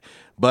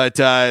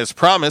But as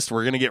promised,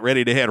 we're going to get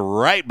ready to head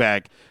right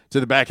back to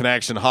the Back in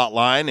Action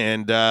hotline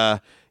and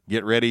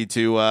get ready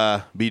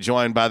to be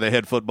joined by the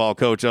head football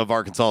coach of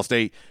Arkansas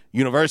State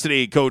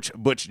University, Coach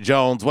Butch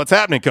Jones. What's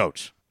happening,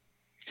 Coach?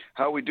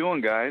 How we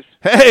doing, guys?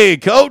 Hey,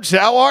 Coach,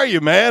 how are you,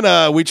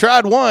 man? We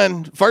tried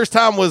one. First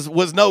time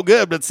was no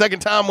good, but second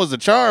time was a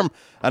charm.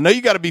 I know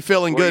you got to be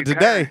feeling good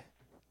today.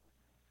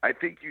 I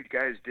think you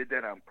guys did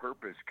that on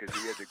purpose because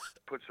you had to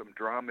put some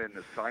drama in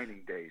the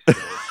signing day. So,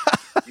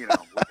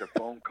 with the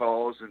phone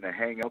calls and the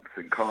hang-ups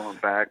and calling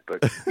back.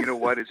 But you know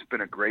what? It's been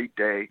a great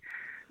day.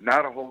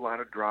 Not a whole lot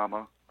of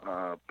drama,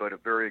 but a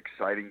very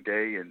exciting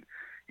day. And,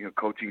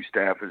 coaching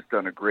staff has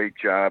done a great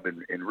job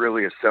in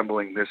really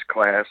assembling this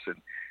class.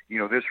 And,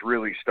 this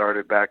really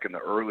started back in the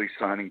early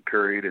signing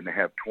period, and to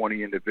have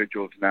 20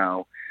 individuals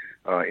now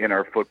in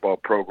our football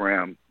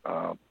program,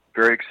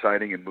 very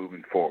exciting and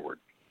moving forward.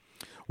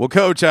 Well,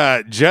 Coach,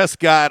 just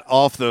got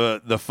off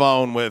the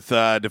phone with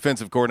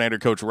defensive coordinator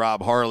Coach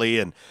Rob Harley,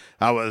 and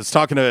I was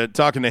talking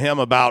to him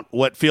about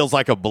what feels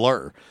like a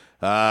blur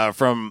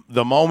from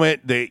the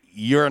moment that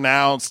you're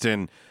announced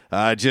and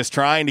just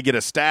trying to get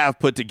a staff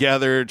put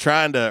together,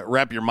 trying to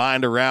wrap your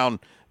mind around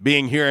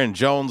being here in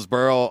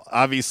Jonesboro,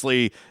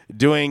 obviously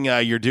doing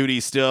your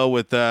duty still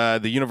with the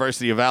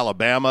University of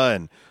Alabama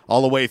and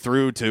all the way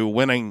through to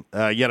winning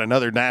yet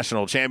another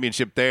national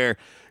championship there.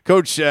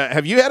 Coach,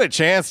 have you had a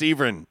chance to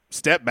even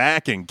step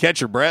back and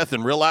catch your breath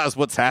and realize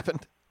what's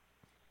happened?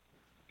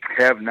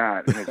 Have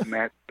not. And as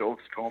Matt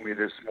Stokes told me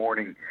this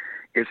morning,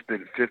 it's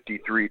been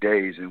 53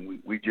 days, and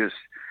we just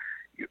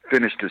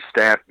finished a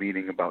staff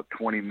meeting about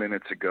 20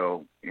 minutes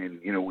ago, and,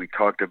 we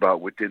talked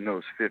about within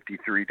those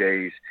 53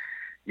 days,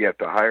 you have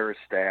to hire a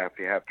staff.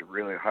 You have to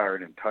really hire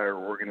an entire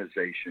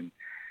organization.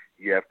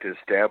 You have to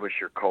establish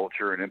your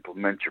culture and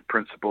implement your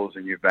principles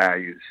and your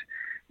values.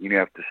 You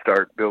have to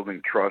start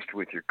building trust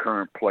with your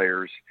current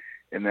players.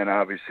 And then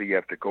obviously you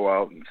have to go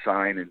out and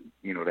sign and,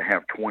 to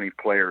have 20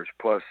 players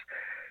plus,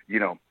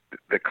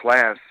 the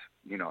class,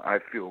 I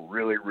feel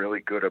really,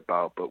 really good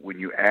about. But when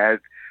you add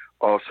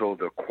also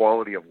the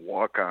quality of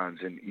walk-ons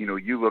and,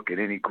 you look at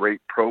any great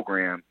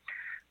program,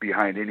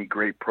 behind any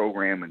great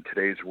program in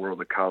today's world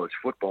of college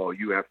football,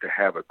 you have to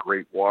have a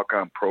great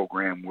walk-on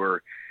program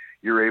where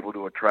you're able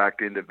to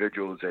attract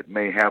individuals that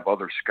may have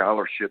other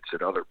scholarships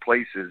at other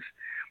places,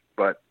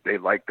 but they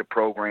like the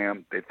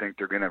program. They think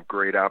they're going to have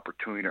great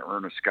opportunity to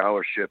earn a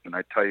scholarship. And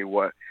I tell you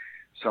what,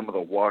 some of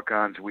the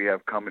walk-ons we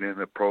have coming in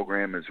the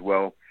program as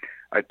well,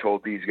 I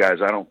told these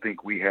guys I don't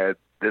think we had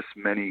this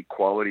many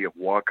quality of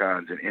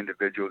walk-ons and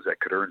individuals that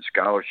could earn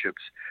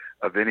scholarships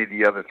of any of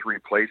the other three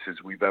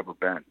places we've ever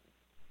been.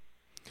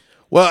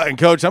 Well, and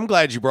Coach, I'm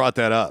glad you brought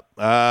that up.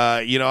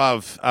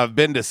 I've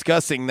been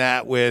discussing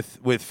that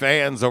with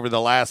fans over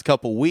the last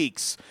couple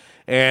weeks,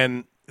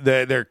 and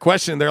their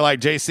question, they're like,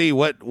 JC,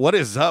 what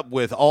is up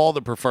with all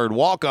the preferred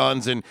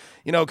walk-ons? And,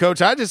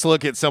 Coach, I just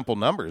look at simple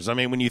numbers. I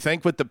mean, when you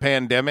think with the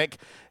pandemic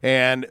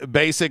and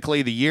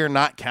basically the year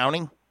not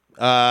counting,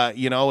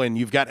 and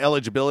you've got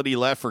eligibility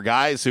left for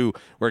guys who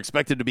were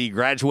expected to be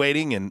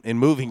graduating and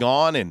moving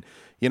on, and,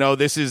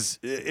 this is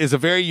a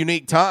very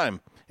unique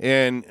time.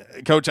 And,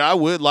 Coach, I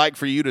would like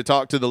for you to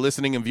talk to the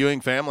listening and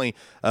viewing family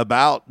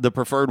about the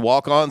preferred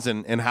walk-ons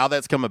and how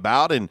that's come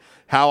about and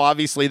how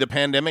obviously the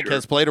pandemic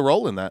has played a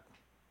role in that.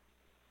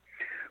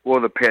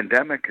 Well, the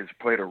pandemic has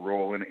played a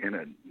role in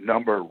a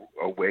number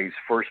of ways.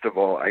 First of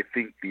all, I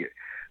think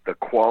the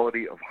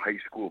quality of high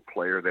school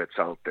player that's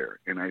out there.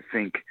 And I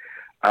think,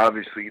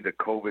 obviously, the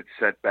COVID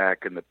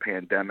setback and the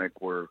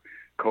pandemic where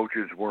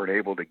coaches weren't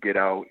able to get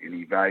out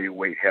and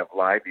have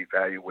live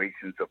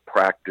evaluations of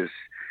practice.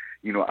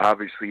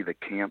 Obviously the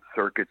camp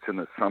circuits in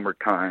the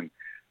summertime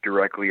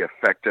directly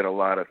affected a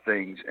lot of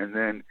things. And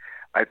then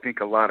I think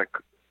a lot of,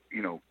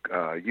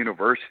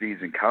 universities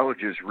and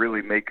colleges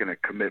really making a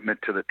commitment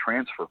to the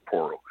transfer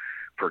portal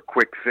for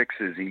quick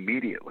fixes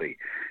immediately.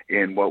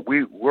 And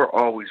we're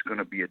always going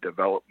to be a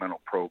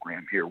developmental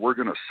program here. We're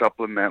going to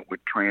supplement with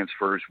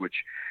transfers, which,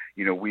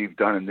 we've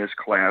done in this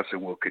class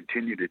and will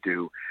continue to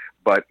do.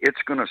 But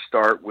it's going to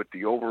start with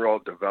the overall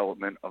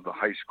development of the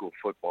high school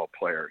football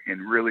player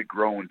and really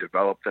grow and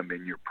develop them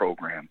in your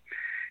program.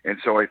 And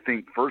so I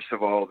think, first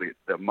of all,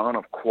 the amount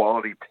of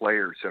quality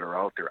players that are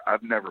out there,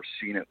 I've never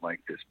seen it like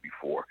this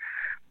before.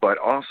 But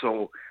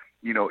also,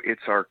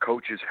 it's our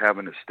coaches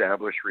having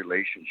established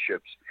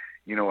relationships.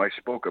 I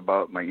spoke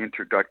about my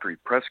introductory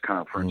press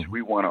conference.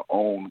 We want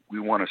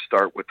to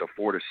start with a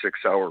 4 to 6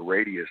 hour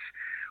radius.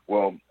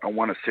 Well, I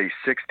want to say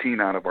 16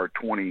 out of our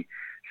 20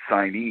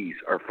 signees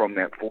are from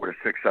that 4 to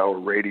 6 hour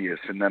radius,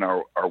 and then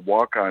our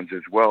walk-ons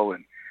as well.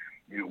 And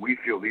we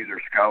feel these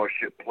are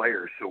scholarship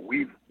players, so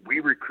we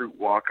recruit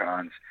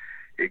walk-ons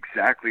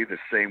exactly the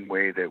same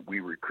way that we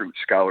recruit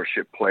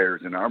scholarship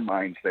players. In our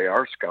minds, they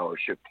are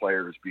scholarship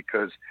players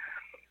because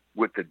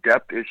with the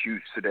depth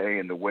issues today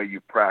and the way you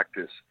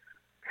practice,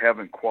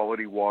 having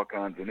quality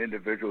walk-ons and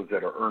individuals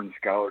that are earned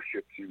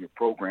scholarships in your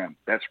program,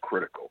 that's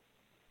critical.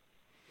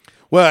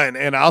 Well,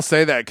 and I'll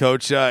say that,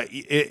 Coach,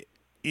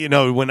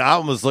 when I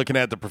was looking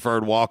at the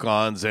preferred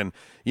walk-ons, and,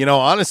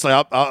 honestly,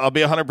 I'll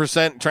be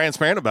 100%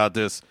 transparent about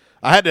this.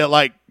 I had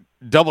to,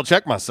 double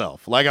check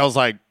myself. I was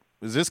like,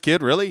 is this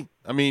kid really?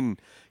 I mean,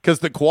 because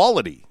the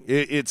quality,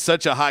 it's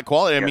such a high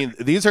quality. I mean,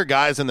 these are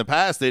guys in the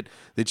past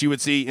that you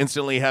would see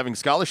instantly having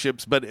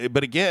scholarships, but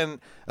again,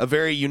 a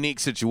very unique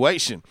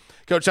situation.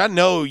 Coach, I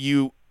know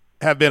you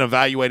have been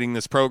evaluating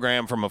this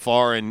program from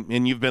afar,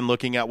 and you've been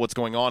looking at what's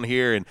going on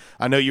here, and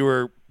I know you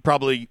were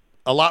probably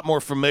a lot more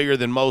familiar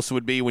than most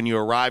would be when you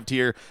arrived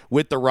here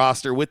with the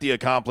roster, with the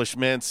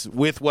accomplishments,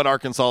 with what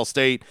Arkansas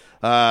State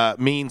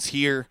means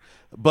here.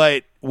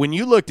 But when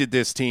you looked at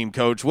this team,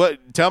 Coach,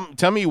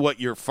 tell me what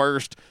your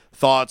first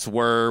thoughts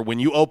were when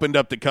you opened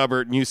up the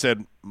cupboard and you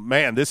said,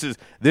 man, this is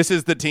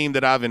the team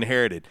that I've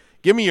inherited.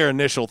 Give me your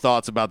initial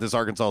thoughts about this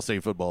Arkansas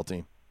State football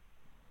team.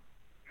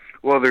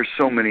 Well, there's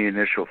so many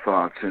initial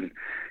thoughts, and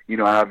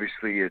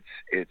obviously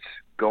it's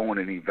going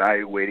and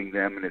evaluating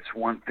them, and it's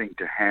one thing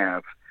to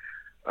have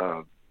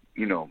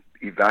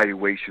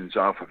evaluations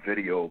off of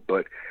video,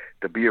 but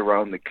to be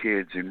around the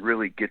kids and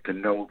really get to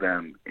know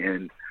them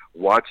and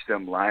watch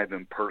them live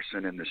in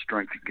person in the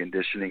strength and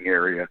conditioning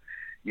area.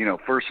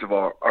 First of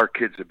all, our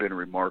kids have been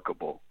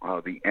remarkable.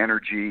 The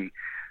energy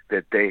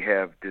that they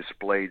have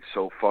displayed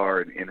so far,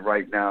 and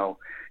right now,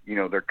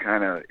 they're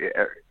kind of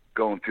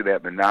going through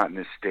that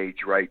monotonous stage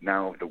right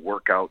now of the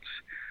workouts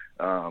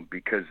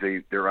because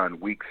they're on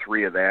week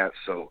 3 of that.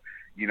 So,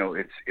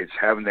 it's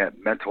having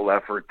that mental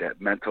effort, that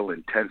mental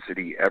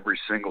intensity every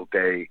single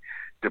day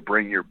to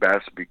bring your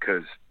best,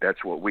 because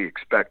that's what we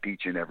expect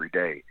each and every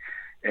day.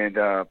 And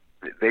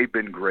they've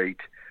been great.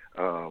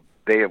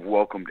 They have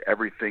welcomed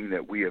everything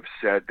that we have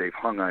said. They've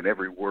hung on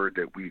every word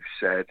that we've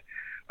said.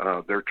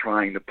 They're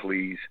trying to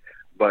please.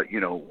 But,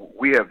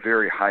 we have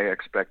very high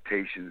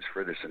expectations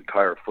for this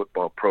entire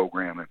football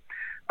program. And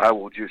I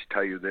will just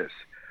tell you this.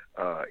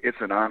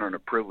 It's an honor and a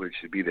privilege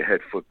to be the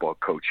head football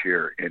coach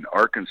here. In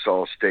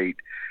Arkansas State,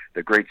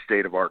 the great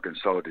state of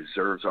Arkansas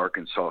deserves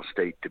Arkansas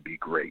State to be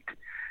great.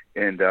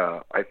 And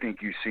I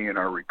think you see in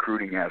our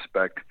recruiting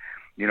aspect,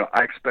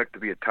 I expect to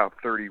be a top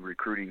 30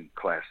 recruiting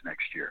class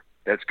next year.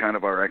 That's kind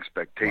of our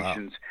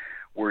expectations.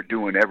 Wow. We're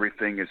doing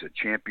everything as a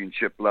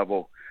championship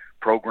level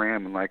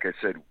program. And like I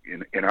said,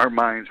 in our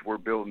minds, we're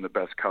building the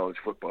best college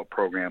football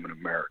program in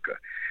America.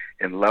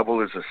 And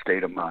level is a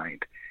state of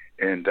mind.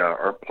 And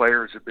our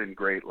players have been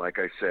great. Like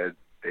I said,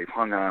 they've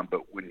hung on.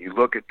 But when you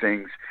look at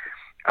things,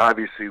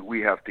 obviously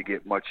we have to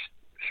get much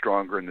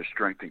stronger in the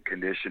strength and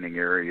conditioning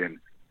area. And,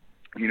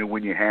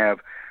 when you have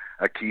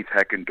a Keith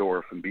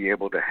Heckendorf and be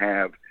able to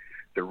have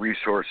the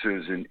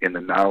resources and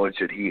the knowledge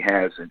that he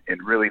has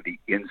and really the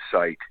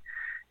insight.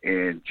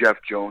 And Jeff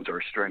Jones,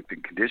 our strength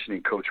and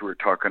conditioning coach, we were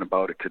talking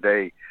about it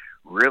today,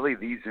 really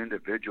these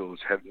individuals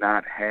have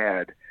not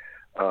had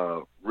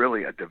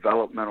really a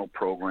developmental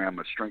program,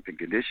 a strength and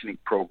conditioning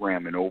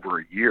program in over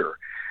a year.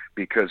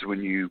 Because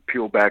when you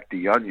peel back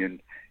the onion,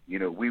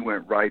 we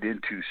went right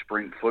into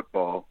spring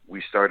football.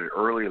 We started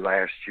early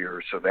last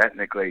year, so that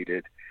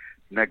negated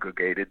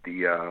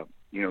the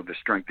the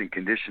strength and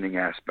conditioning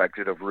aspect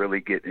of really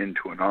getting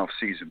into an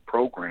off-season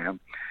program.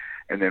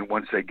 And then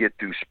once they get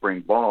through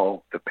spring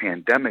ball, the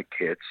pandemic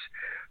hits.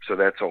 So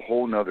that's a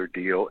whole nother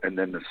deal. And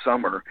then the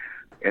summer,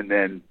 and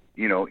then,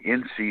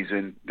 in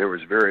season, there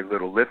was very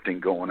little lifting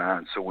going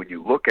on. So when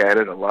you look at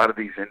it, a lot of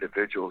these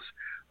individuals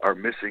are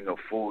missing a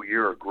full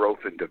year of growth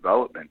and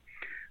development.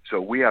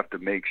 So we have to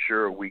make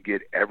sure we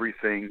get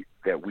everything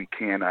that we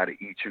can out of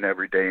each and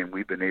every day. And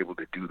we've been able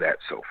to do that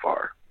so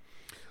far.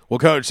 Well,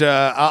 Coach,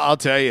 I'll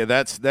tell you,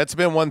 that's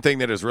been one thing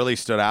that has really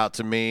stood out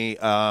to me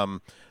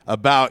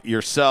about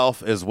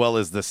yourself as well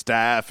as the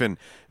staff, and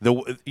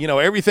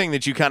everything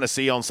that you kind of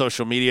see on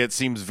social media. It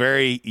seems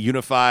very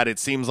unified. It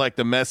seems like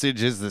the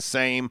message is the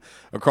same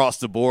across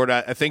the board.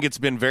 I think it's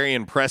been very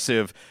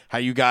impressive how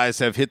you guys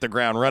have hit the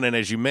ground running,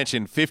 as you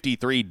mentioned,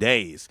 53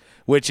 days,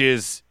 which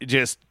is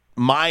just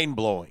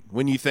mind-blowing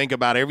when you think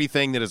about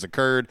everything that has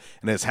occurred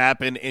and has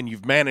happened, and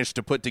you've managed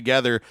to put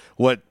together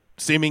what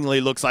seemingly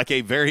looks like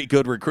a very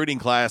good recruiting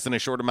class in a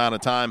short amount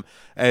of time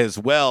as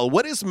well.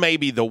 What is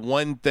maybe the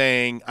one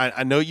thing,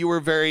 I know you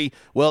were very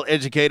well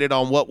educated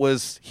on what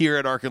was here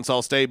at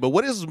Arkansas State, but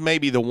what is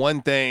maybe the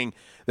one thing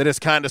that has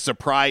kind of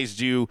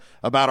surprised you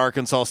about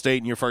Arkansas State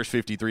in your first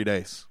 53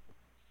 days?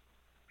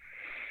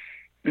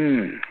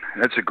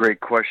 That's a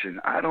great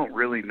question. I don't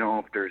really know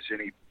if there's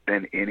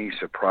been any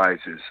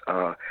surprises.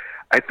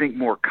 I think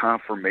more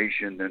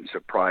confirmation than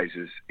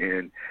surprises.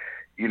 And,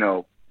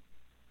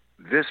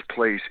 this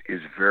place is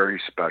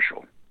very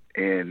special.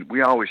 And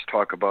we always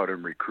talk about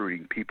in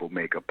recruiting, people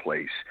make a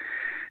place.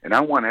 And I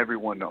want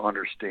everyone to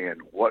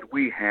understand what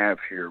we have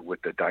here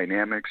with the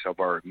dynamics of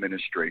our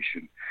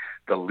administration,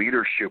 the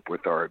leadership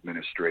with our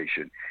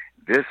administration.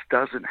 This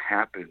doesn't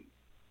happen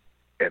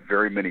at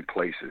very many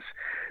places.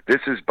 This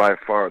is by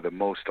far the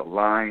most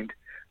aligned,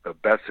 the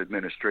best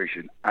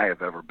administration I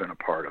have ever been a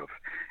part of.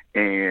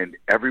 And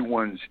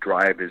everyone's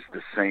drive is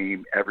the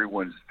same.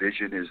 Everyone's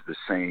vision is the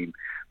same.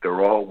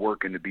 They're all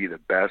working to be the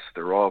best.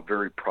 They're all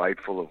very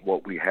prideful of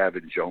what we have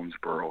in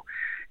Jonesboro.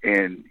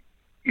 And,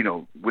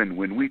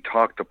 when we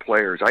talk to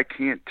players, I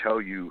can't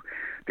tell you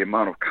the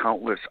amount of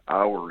countless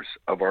hours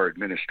of our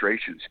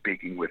administration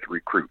speaking with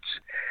recruits.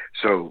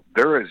 So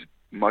there is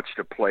much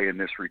to play in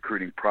this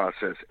recruiting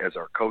process as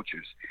our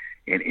coaches,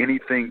 and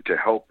anything to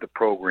help the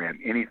program,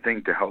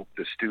 anything to help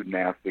the student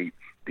athlete,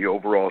 the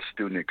overall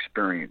student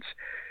experience,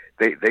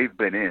 they've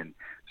been in.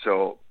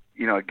 So,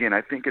 again,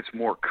 I think it's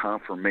more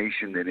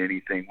confirmation than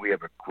anything. We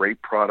have a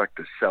great product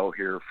to sell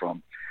here,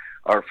 from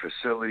our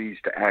facilities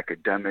to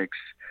academics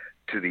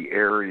to the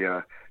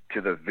area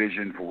to the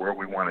vision for where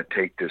we want to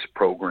take this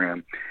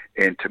program.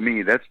 And to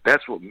me,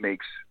 that's what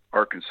makes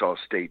Arkansas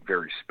State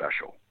very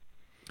special.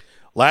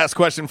 Last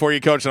question for you,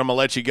 Coach, and I'm going to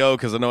let you go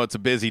because I know it's a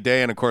busy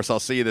day, and, of course, I'll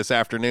see you this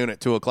afternoon at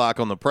 2 o'clock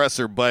on the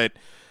presser. But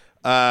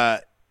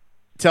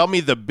tell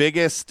me the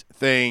biggest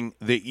thing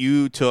that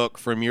you took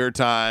from your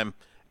time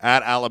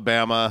at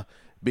Alabama,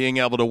 being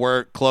able to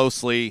work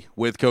closely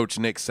with Coach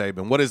Nick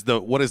Saban. What is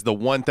the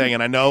one thing?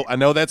 And I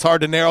know that's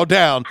hard to narrow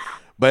down,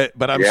 but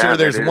I'm sure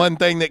there's one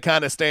thing that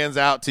kind of stands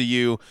out to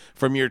you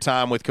from your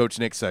time with Coach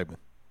Nick Saban.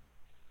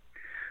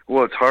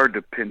 Well, it's hard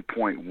to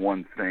pinpoint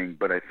one thing,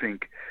 but I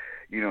think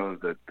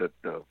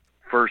the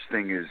first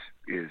thing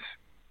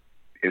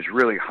is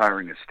really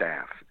hiring a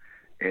staff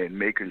and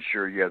making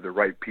sure you have the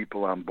right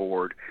people on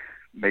board,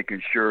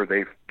 making sure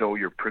they know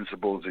your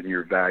principles and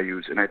your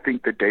values. And I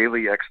think the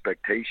daily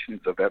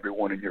expectations of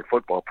everyone in your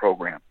football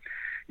program.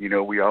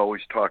 We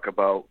always talk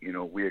about,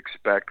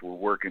 we're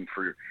working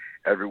for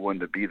everyone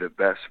to be the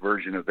best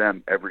version of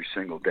them every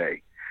single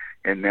day.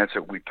 And that's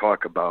what we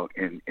talk about.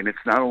 And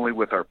it's not only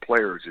with our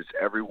players, it's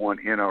everyone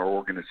in our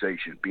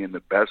organization being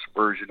the best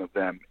version of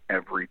them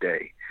every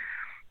day.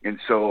 And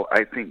so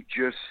I think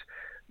just,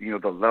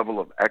 the level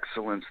of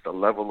excellence, the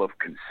level of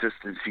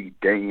consistency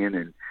day in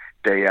and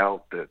day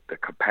out, the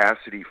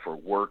capacity for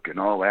work in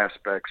all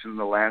aspects. And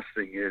the last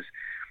thing is,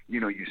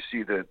 you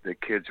see the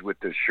kids with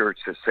the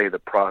shirts that say the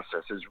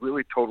process, is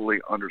really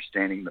totally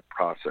understanding the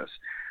process,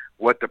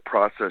 what the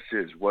process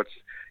is, what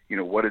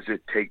does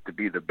it take to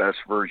be the best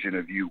version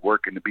of you,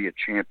 working to be a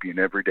champion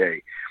every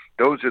day.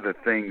 Those are the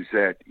things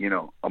that,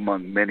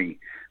 among many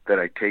that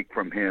I take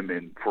from him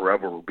and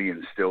forever will be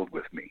instilled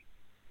with me.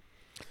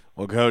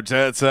 Well, Coach,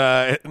 that's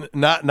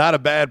not a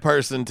bad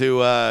person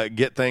to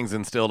get things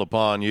instilled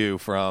upon you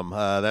from.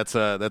 That's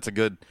a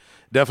good,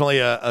 definitely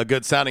a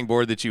good sounding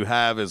board that you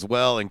have as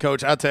well. And,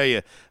 Coach, I'll tell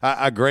you,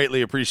 I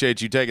greatly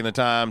appreciate you taking the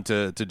time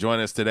to join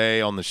us today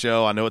on the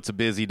show. I know it's a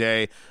busy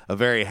day, a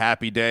very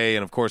happy day,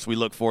 and, of course, we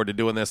look forward to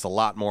doing this a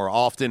lot more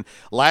often.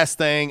 Last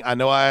thing, I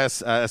know I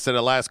said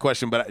a last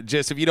question, but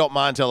just if you don't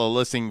mind, tell the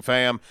listening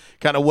fam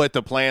kind of what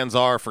the plans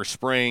are for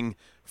spring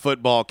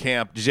football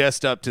camp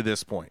just up to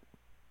this point.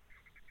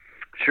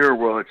 Sure.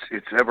 Well,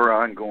 it's ever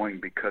ongoing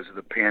because of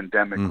the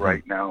pandemic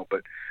right now,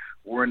 but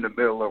we're in the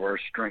middle of our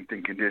strength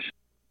and conditioning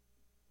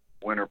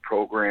winter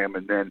program,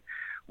 and then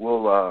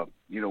we'll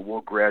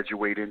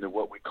graduate into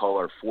what we call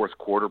our fourth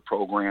quarter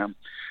program,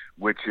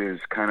 which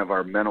is kind of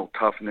our mental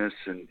toughness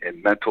and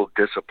mental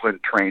discipline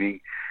training.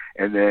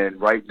 And then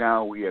right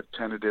now we have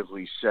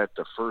tentatively set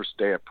the first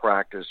day of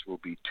practice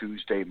will be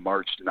Tuesday,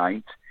 March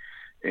 9th.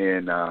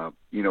 And,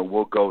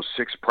 we'll go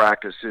 6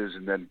 practices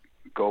and then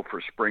go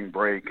for spring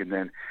break. And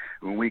then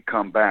when we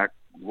come back,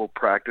 we'll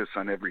practice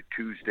on every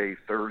Tuesday,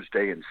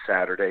 Thursday, and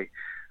Saturday.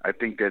 I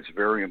think that's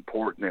very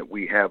important that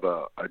we have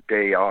a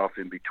day off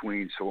in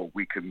between so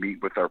we can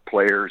meet with our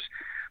players.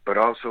 But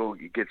also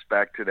it gets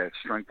back to that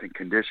strength and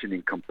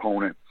conditioning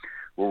component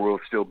where we'll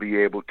still be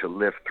able to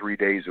lift 3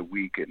 days a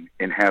week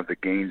and have the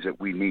gains that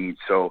we need.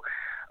 So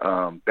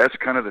that's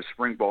kind of the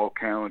spring ball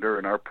calendar,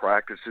 and our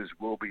practices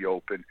will be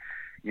open.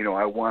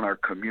 I want our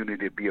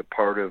community to be a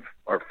part of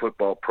our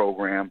football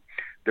program.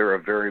 They're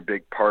a very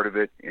big part of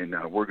it, and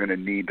we're going to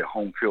need the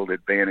home field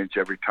advantage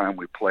every time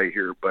we play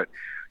here. But,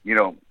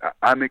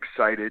 I'm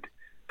excited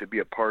to be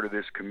a part of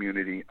this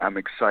community. I'm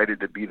excited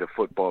to be the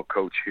football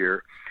coach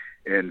here,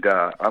 and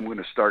I'm going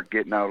to start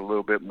getting out a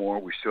little bit more.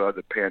 We still have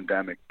the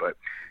pandemic, but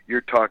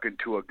you're talking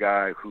to a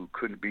guy who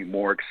couldn't be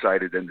more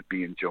excited than to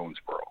be in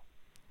Jonesboro.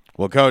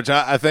 Well, Coach,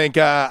 I think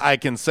I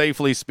can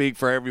safely speak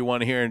for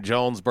everyone here in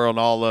Jonesboro and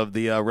all of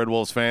the Red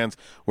Wolves fans.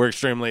 We're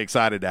extremely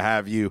excited to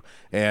have you,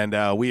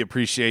 and we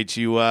appreciate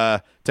you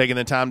taking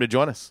the time to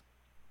join us.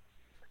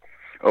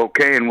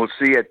 Okay, and we'll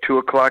see you at 2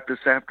 o'clock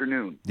this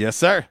afternoon. Yes,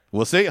 sir.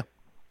 We'll see you.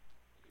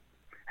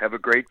 Have a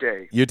great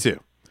day. You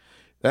too.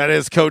 That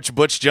is Coach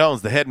Butch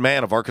Jones, the head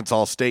man of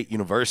Arkansas State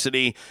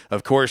University.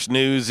 Of course,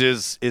 news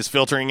is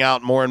filtering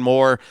out more and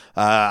more.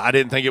 I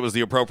didn't think it was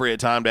the appropriate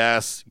time to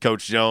ask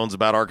Coach Jones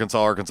about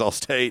Arkansas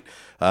State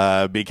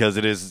because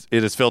it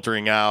is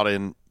filtering out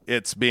and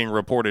it's being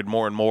reported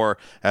more and more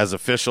as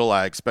official.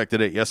 I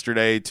expected it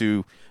yesterday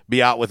to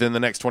be out within the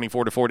next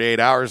 24 to 48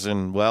 hours,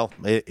 and, well,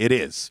 it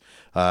is.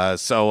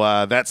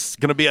 So that's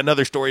going to be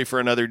another story for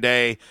another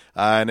day.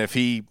 And if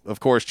he, of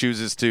course,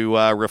 chooses to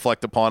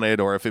reflect upon it,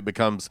 or if it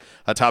becomes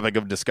a topic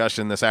of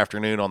discussion this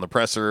afternoon on the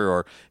presser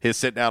or his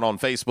sit down on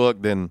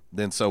Facebook,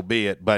 then so be it. But